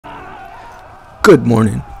Good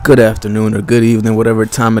morning, good afternoon, or good evening, whatever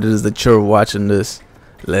time it is that you're watching this.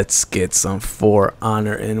 Let's get some For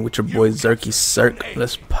Honor in with your boy ZERK.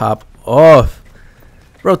 Let's pop off.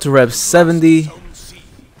 Road to Rep 70.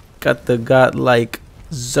 Got the godlike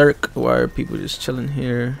ZERK. Why are people just chilling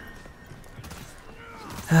here?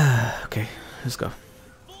 Okay, let's go.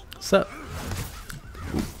 What's up?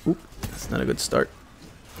 Oop, that's not a good start.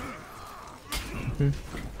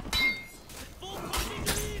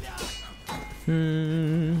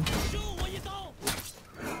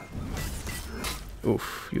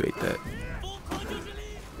 Oof, you ate that.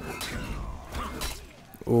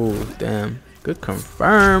 Oh, damn. Good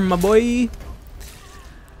confirm, my boy.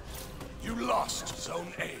 You lost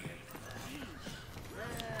zone A.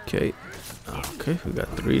 Okay. Okay, we got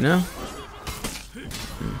 3 now.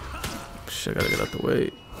 Shit, I gotta get out the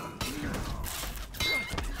way.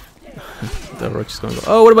 That roach is gonna go.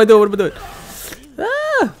 Oh, what am I doing? What am I doing?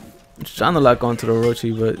 Ah! I'm trying to lock onto the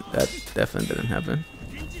Orochi, but that definitely didn't happen.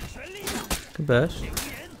 Good bash.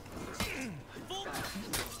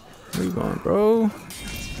 Where you going, bro?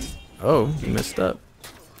 Oh, you messed up.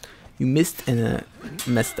 You missed and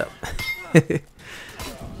messed up.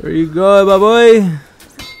 Where you going, my boy?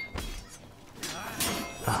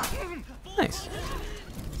 Oh, nice.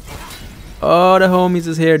 Oh, the homies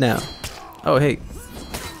is here now. Oh, hey.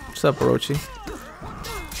 What's up, Orochi?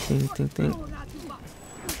 Ting, ting, ting.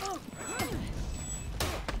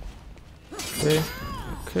 Okay.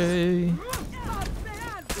 Okay.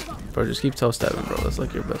 Bro, just keep toe stabbing, bro. That's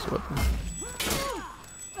like your best weapon.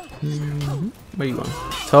 Where you going?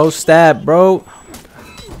 Toe stab, bro.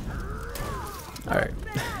 Alright.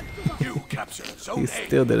 He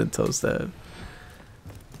still didn't toe stab.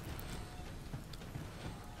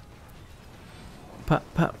 Pop,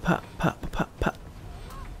 pop, pop, pop, pop, pop.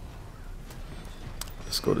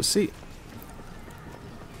 Let's go to C.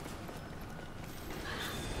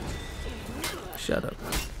 Shut up.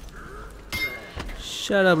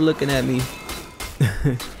 Shut up looking at me.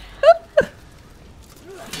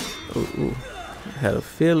 Ooh. I had a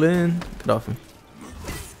feeling. Get off him.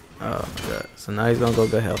 Oh my god. So now he's gonna go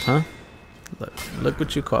get health, huh? Look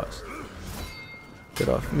what you caused. Get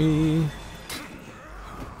off me.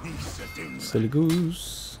 Silly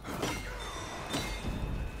goose.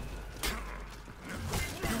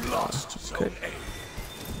 Okay.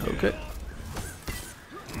 Okay.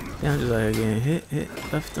 Yeah, I'm just out here getting hit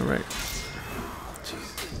left and right.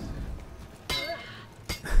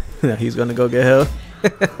 Now he's gonna go get help.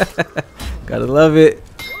 Gotta love it.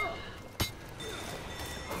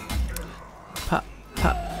 Pop,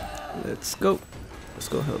 pop. Let's go. Let's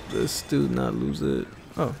go help this dude not lose it.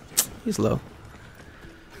 Oh, he's low.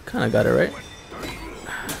 Kinda got it right.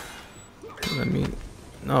 I mean,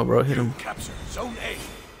 no, bro, hit him.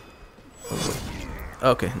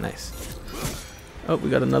 Okay, nice. Oh,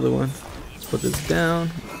 we got another one. Let's put this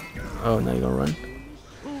down. Oh, now you're gonna run.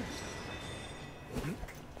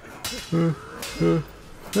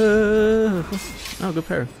 Oh, good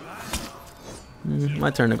pair.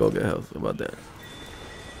 My turn to go get health. How about that?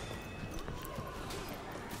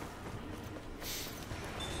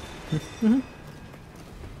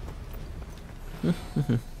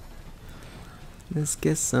 Let's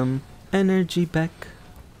get some energy back.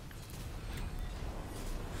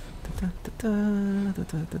 And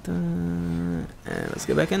let's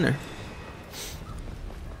get back in there.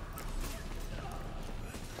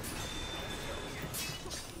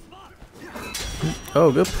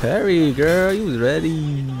 Oh, good parry, girl. You was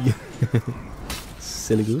ready.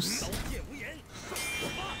 Silly goose.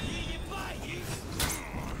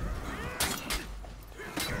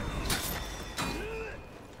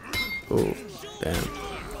 Oh, damn.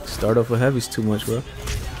 Start off with heavies too much, bro.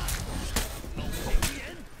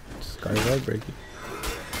 Sky right breaking.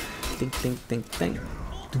 Think, think, think, think.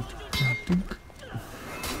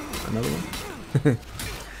 Another one.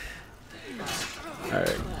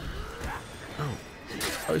 Alright.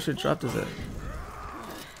 Oh, we should drop this at.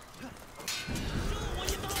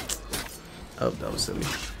 Oh, that was silly.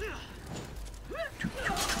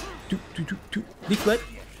 Deflect.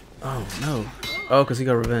 Oh, no. Oh, because he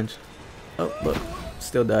got revenge. Oh, look.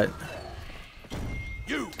 Still died.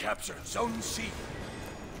 You captured zone C.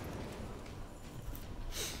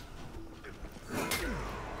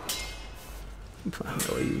 I don't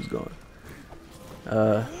know where he was going.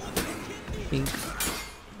 Pink.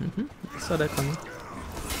 Saw that coming.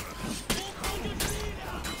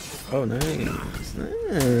 Oh, nice.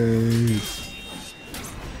 Nice.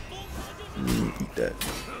 Eat that.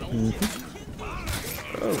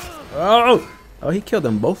 Oh, he killed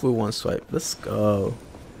them both with one swipe. Let's go.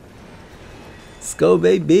 Let's go,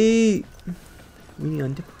 baby. We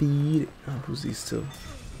undefeated. Oh, who's these two?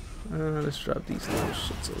 Let's drop these little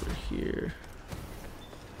shits over here.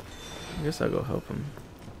 I guess I'll go help him.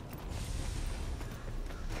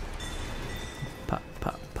 Pop,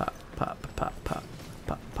 pop, pop, pop, pop, pop,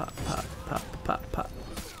 pop, pop, pop, pop, pop, pop.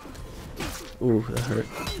 Ooh, that hurt.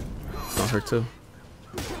 Don't hurt too.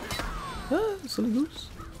 Ah, silly goose.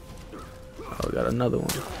 Oh, we got another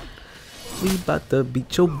one. We about to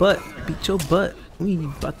beat your butt. Beat your butt. We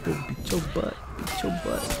about to beat your butt. Beat your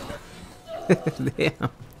butt. Damn.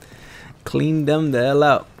 Clean them the hell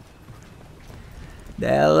out. The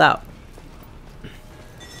hell out.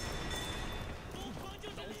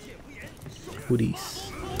 Who these?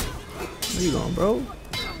 Where you going, bro?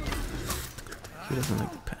 He doesn't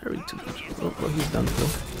like to parry too much. Oh, well, he's done too.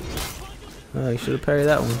 You should have parried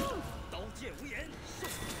that one.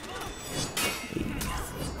 Hey.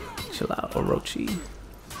 Chill out, Orochi.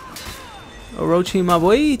 Orochi, my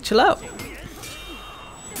boy, chill out.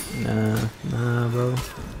 Nah, bro.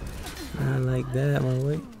 Not like that, my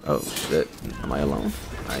boy. Oh, shit. Am I alone?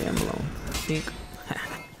 I am alone. I think.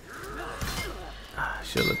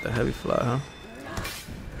 Should let the heavy fly, huh?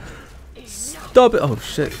 Stop it! Oh,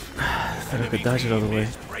 shit. I thought I could dodge it all the way.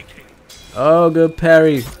 Oh, good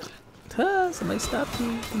parry. Somebody stop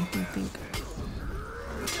me.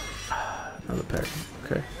 Another parry.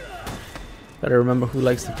 Okay. Gotta remember who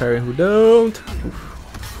likes to parry and who don't.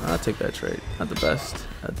 Oof. I'll take that trade. Not the best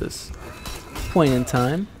at this point in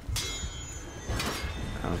time.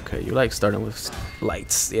 Okay, you like starting with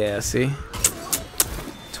lights. Yeah, see?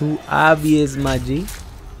 Too obvious, my G.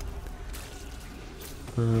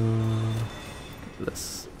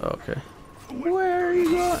 Okay. Where are you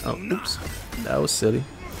going? Oh, oops. That was silly.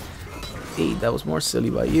 Hey, that was more silly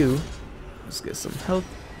by you. Let's get some health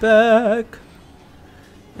back.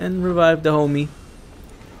 And revive the homie.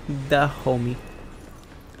 The homie.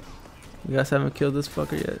 You guys haven't killed this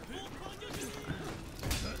fucker yet.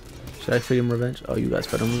 Should I feed him revenge? Oh, you guys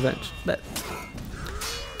fed him revenge. Bet.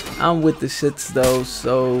 I'm with the shits though,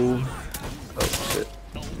 so... Oh shit.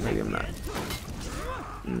 Maybe I'm not.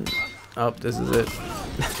 Oh, this is it.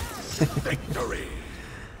 Victory.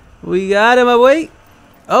 We got him, my boy.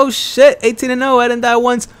 Oh shit, 18-0. I didn't die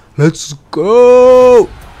once. Let's go.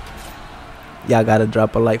 Y'all gotta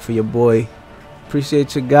drop a like for your boy.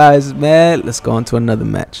 Appreciate you guys, man. Let's go on to another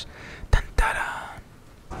match. Dun, dun, dun.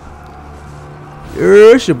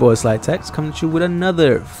 It's your boy Sly Tex coming at you with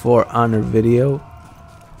another For Honor video.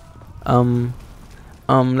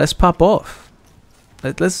 Let's pop off.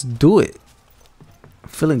 Let's do it. I'm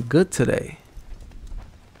feeling good today.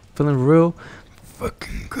 Feeling real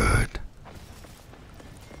fucking good.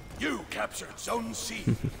 You captured Zone C.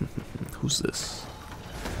 Who's this?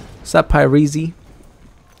 What's up, Pyreezy?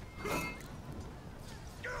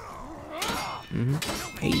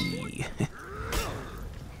 Hey.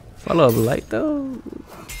 Follow up light though.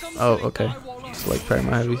 Oh, okay. Just like parry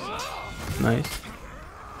my heavies. Nice.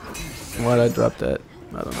 Why'd I drop that?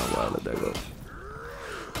 I don't know why I let that go.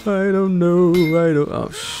 I don't know. Oh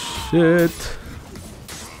shit.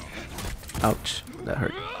 Ouch. That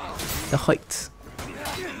hurt. The height.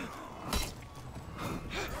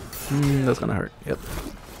 That's gonna hurt. Yep.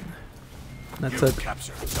 That took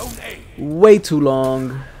way too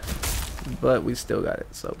long, but we still got it.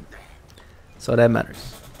 So that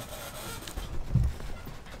matters.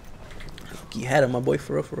 You had him, my boy,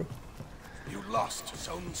 for real, for real. You lost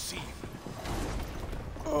Zone C.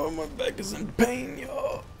 Oh, my back is in pain,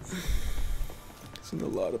 y'all. It's in a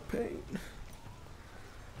lot of pain.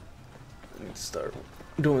 I need to start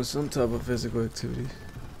doing some type of physical activity.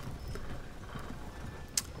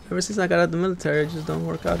 Ever since I got out of the military, I just don't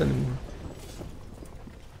work out anymore.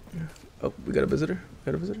 Oh, we got a visitor.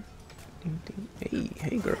 Got a visitor. Ding, ding.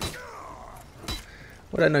 Hey, girl.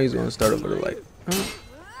 What I know he's gonna start over the light.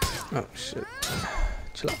 Oh shit.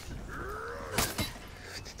 Chill out.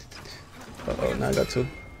 Uh-oh, now I got two.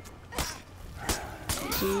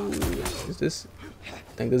 Is this?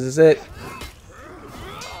 I think this is it.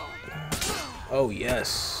 Oh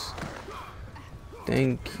yes.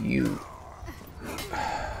 Thank you.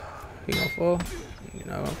 You gonna fall? You're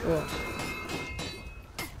not gonna fall.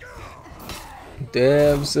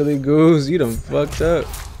 Damn, silly goose, you done fucked up.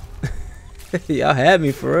 Y'all had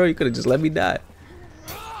me for real. You could have just let me die.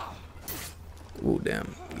 Ooh,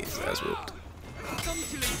 damn. Get his ass whooped.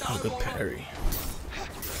 Oh, good parry.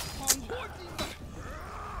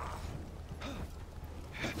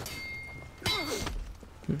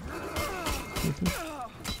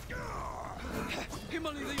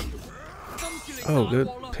 Oh, good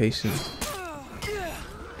patience.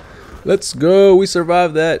 Let's go. We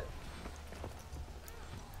survived that.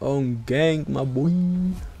 On gang, my boy.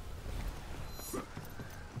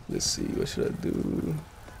 Let's see, what should I do?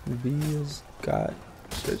 V's got.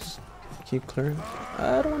 Should I just keep clearing?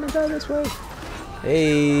 I don't want to die this way.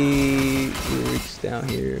 Hey, we reach down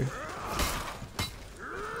here.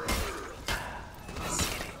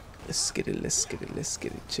 Let's get it. Let's get it. Let's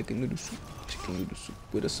get it. Chicken noodle soup. Chicken noodle soup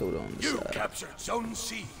with a soda on the You side. captured Zone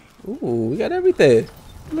C. Ooh, we got everything.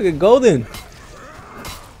 Look at golden.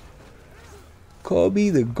 Call me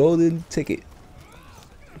the golden ticket.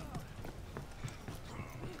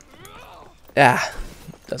 Ah,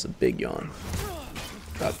 that's a big yawn.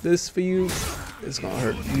 Got this for you. It's gonna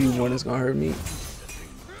hurt you more than it's gonna hurt me.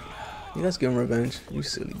 You guys give him revenge. You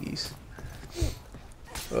silly geese.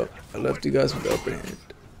 Oh, I left you guys with the upper hand.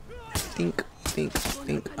 Think, think,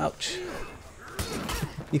 think. Ouch.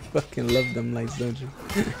 You fucking love them lights, don't you?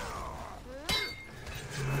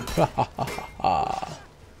 Ha ha ha ha.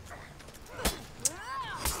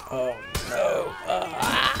 Oh no.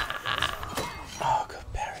 Oh, good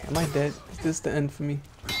parry. Am I dead? Is this the end for me?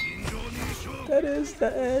 That is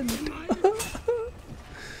the end.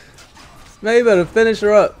 Man, you better finish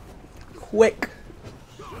her up. Quick.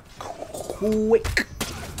 Quick.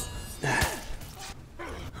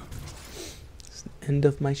 It's the end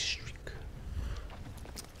of my streak.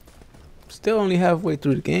 Still only halfway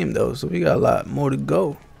through the game though, so we got a lot more to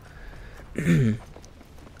go.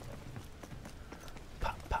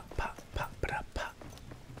 Pop, pop, pop, pop, pop, pop.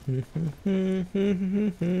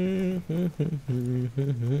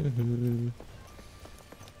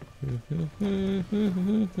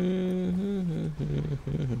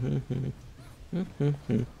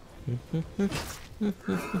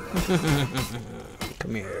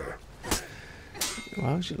 Come here.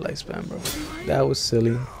 Why was your lifespan, bro? That was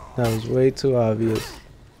silly. That was way too obvious.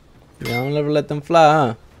 Yeah, I don't ever let them fly,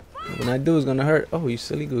 huh? When I do, it's gonna hurt. Oh, you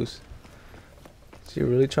silly goose. She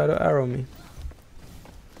really tried to arrow me.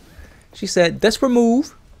 She said, "Let's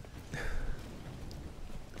remove."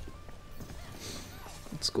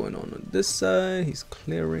 What's going on this side? He's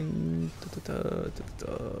clearing.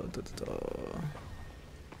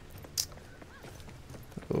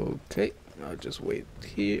 Okay, I'll just wait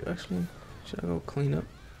here. Actually, should I go clean up?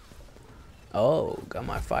 Oh, got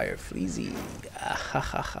my fire fleazy. Ah, ha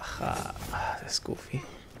ha ha ha. Ah, that's goofy.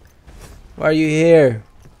 Why are you here?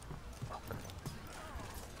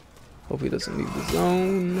 Hope he doesn't leave the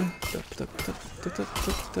zone.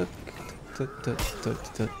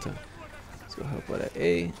 Let's go help out at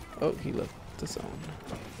A. Oh, he left the zone.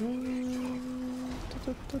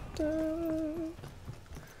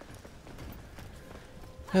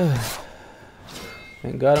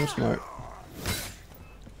 Thank God I'm smart.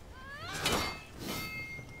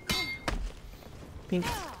 Pink.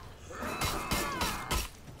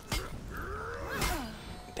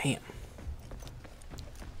 Damn.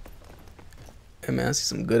 Hey man, I see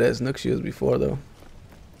some good ass Nook shields before though.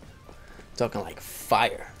 Talking like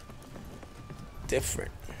fire.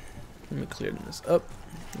 Different. Let me clear this up.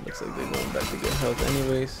 Looks like they're going back to get health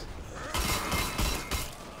anyways.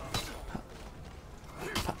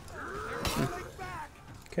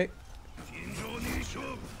 Okay.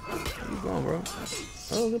 Where you going, bro?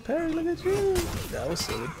 Oh, good parry, look at you. That was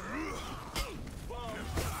silly.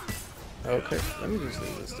 Okay, let me just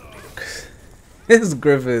leave this. This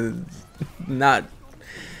Griffin not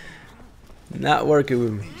working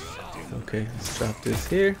with me. Okay, let's drop this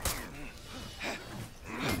here.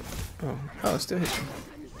 Oh, it still hit you.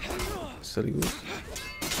 Silly goose.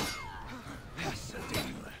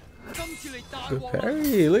 Good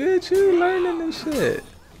parry, look at you learning this shit.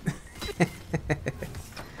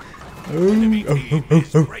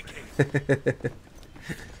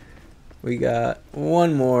 We got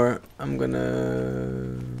one more. I'm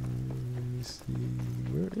gonna see.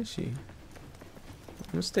 Where is she?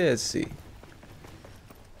 I'm gonna stay at C.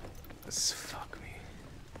 Fuck me.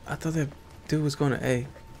 I thought that dude was going to A.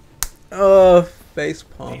 Oh, face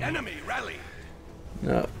palm. The enemy rally.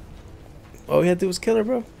 No. All we had to do was kill her,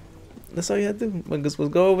 bro. That's all you had to do. Was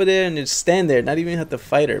go over there and just stand there. Not even have to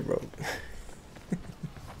fight her, bro.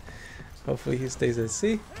 Hopefully he stays at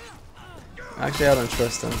C. Actually, I don't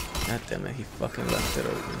trust him. God damn it, he fucking left it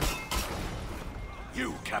open.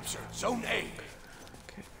 You captured Zone A.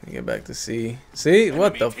 Okay, let me get back to C. See?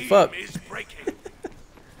 What the Enemy fuck? team is breaking.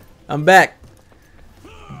 I'm back.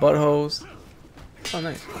 Buttholes. Oh,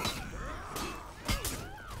 nice.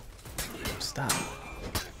 Stop.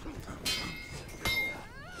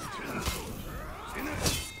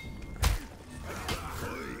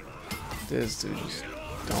 This dude just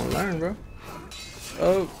don't learn, bro.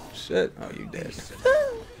 Oh, shit. Oh, you dead.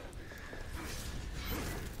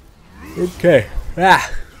 Okay.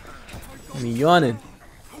 Ah. I'm yawning.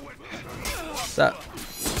 Stop.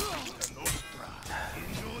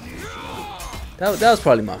 That was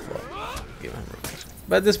probably my fault. Give him revenge.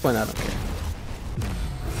 But at this point, I don't care.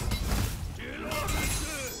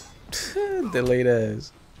 Delayed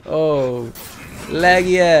ass. Oh,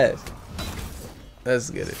 laggy ass. Let's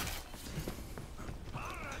get it.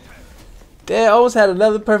 Damn, almost had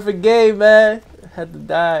another perfect game, man. Had to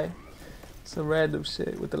die. Some random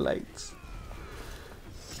shit with the lights.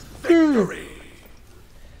 Victory.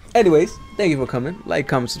 Anyways, thank you for coming. Like,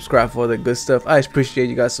 comment, subscribe for all the good stuff. I appreciate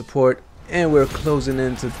you guys' support. And we're closing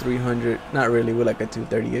into 300. Not really, we're like at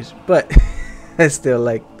 230-ish. But I still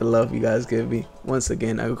like the love you guys give me. Once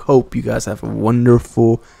again, I hope you guys have a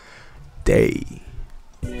wonderful day.